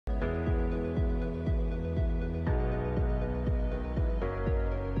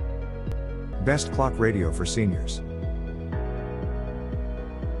Best clock radio for seniors.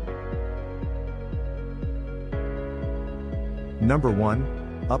 Number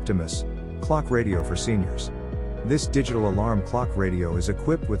 1. Optimus Clock Radio for Seniors. This digital alarm clock radio is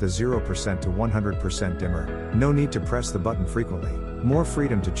equipped with a 0% to 100% dimmer, no need to press the button frequently, more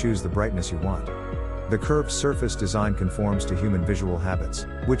freedom to choose the brightness you want. The curved surface design conforms to human visual habits,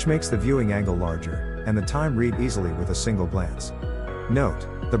 which makes the viewing angle larger, and the time read easily with a single glance. Note,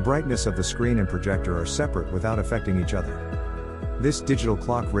 the brightness of the screen and projector are separate without affecting each other. This digital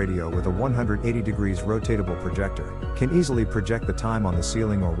clock radio with a 180 degrees rotatable projector can easily project the time on the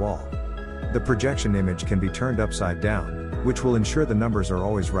ceiling or wall. The projection image can be turned upside down, which will ensure the numbers are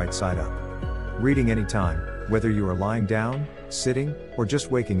always right side up. Reading anytime, whether you are lying down, sitting, or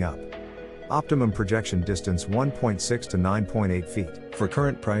just waking up. Optimum projection distance 1.6 to 9.8 feet. For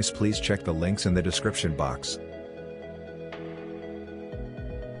current price, please check the links in the description box.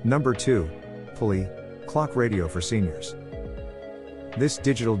 Number 2. Pulley Clock Radio for Seniors. This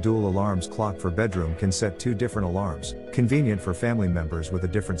digital dual alarms clock for bedroom can set 2 different alarms, convenient for family members with a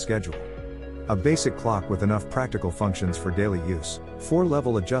different schedule. A basic clock with enough practical functions for daily use,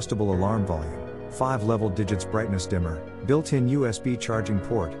 4-level adjustable alarm volume, 5-level digits brightness dimmer, built-in USB charging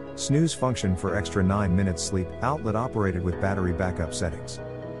port, snooze function for extra 9 minutes sleep, outlet operated with battery backup settings.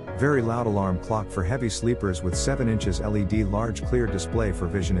 Very loud alarm clock for heavy sleepers with 7 inches LED large clear display for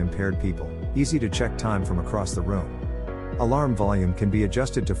vision impaired people, easy to check time from across the room. Alarm volume can be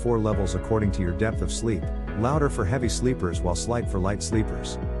adjusted to 4 levels according to your depth of sleep, louder for heavy sleepers while slight for light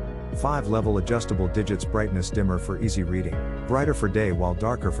sleepers. 5-level adjustable digits brightness dimmer for easy reading, brighter for day while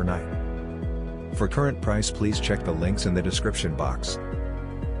darker for night. For current price, please check the links in the description box.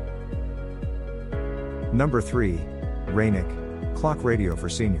 Number 3. Rainic Clock Radio for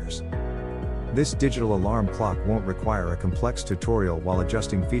Seniors. This digital alarm clock won't require a complex tutorial while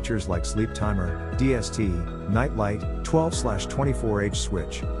adjusting features like sleep timer, DST, night light, 12/24H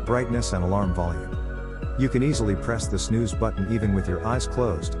switch, brightness and alarm volume. You can easily press the snooze button even with your eyes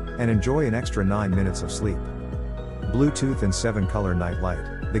closed, and enjoy an extra 9 minutes of sleep. Bluetooth and 7-color night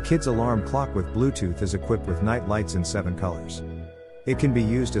light. The kids' alarm clock with Bluetooth is equipped with night lights in 7 colors. It can be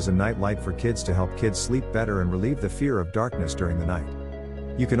used as a night light for kids to help kids sleep better and relieve the fear of darkness during the night.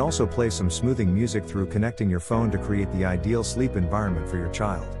 You can also play some smoothing music through connecting your phone to create the ideal sleep environment for your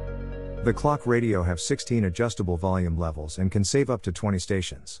child. The clock radio have 16 adjustable volume levels and can save up to 20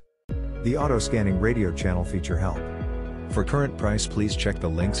 stations. The auto-scanning radio channel feature help. For current price, please check the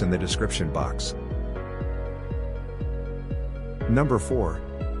links in the description box. Number 4.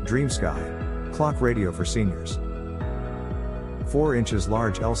 Dream Sky Clock Radio for Seniors. 4 inches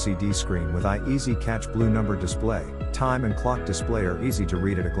large LCD screen with easy catch blue number display, time and clock display are easy to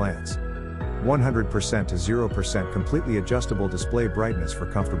read at a glance. 100% to 0% completely adjustable display brightness for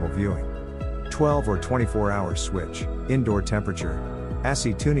comfortable viewing. 12 or 24-hour switch, indoor temperature,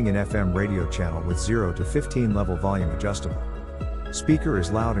 AC tuning and FM radio channel with 0 to 15 level volume adjustable. Speaker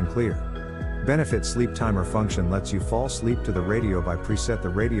is loud and clear. Benefit sleep timer function lets you fall asleep to the radio by preset the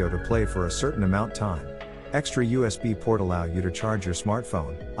radio to play for a certain amount time. Extra USB port allow you to charge your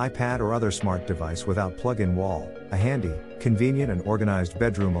smartphone, iPad or other smart device without plug-in wall, a handy, convenient and organized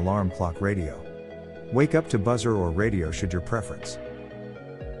bedroom alarm clock radio. Wake up to buzzer or radio should your preference.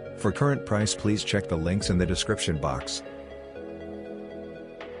 For current price, please check the links in the description box.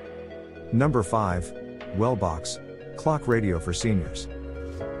 Number 5. Wellbox Clock Radio for Seniors.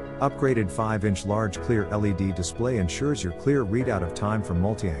 Upgraded 5-inch large clear LED display ensures your clear readout of time from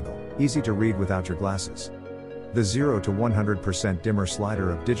multi-angle, easy to read without your glasses. The 0 to 100% dimmer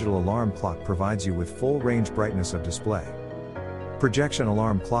slider of digital alarm clock provides you with full range brightness of display. Projection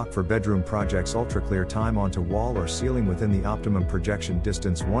alarm clock for bedroom projects ultra clear time onto wall or ceiling within the optimum projection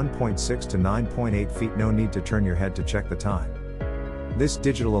distance 1.6 to 9.8 feet. No need to turn your head to check the time. This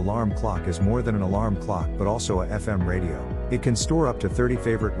digital alarm clock is more than an alarm clock but also a FM radio. It can store up to 30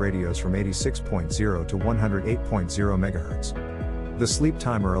 favorite radios from 86.0 to 108.0 MHz. The sleep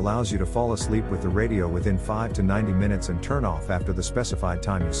timer allows you to fall asleep with the radio within 5 to 90 minutes and turn off after the specified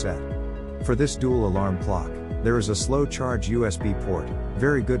time you set. For this dual alarm clock, there is a slow charge USB port,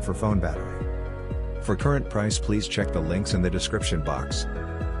 very good for phone battery. For current price, please check the links in the description box.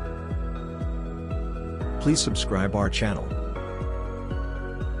 Please subscribe our channel.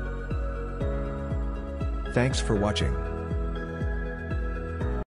 Thanks for watching.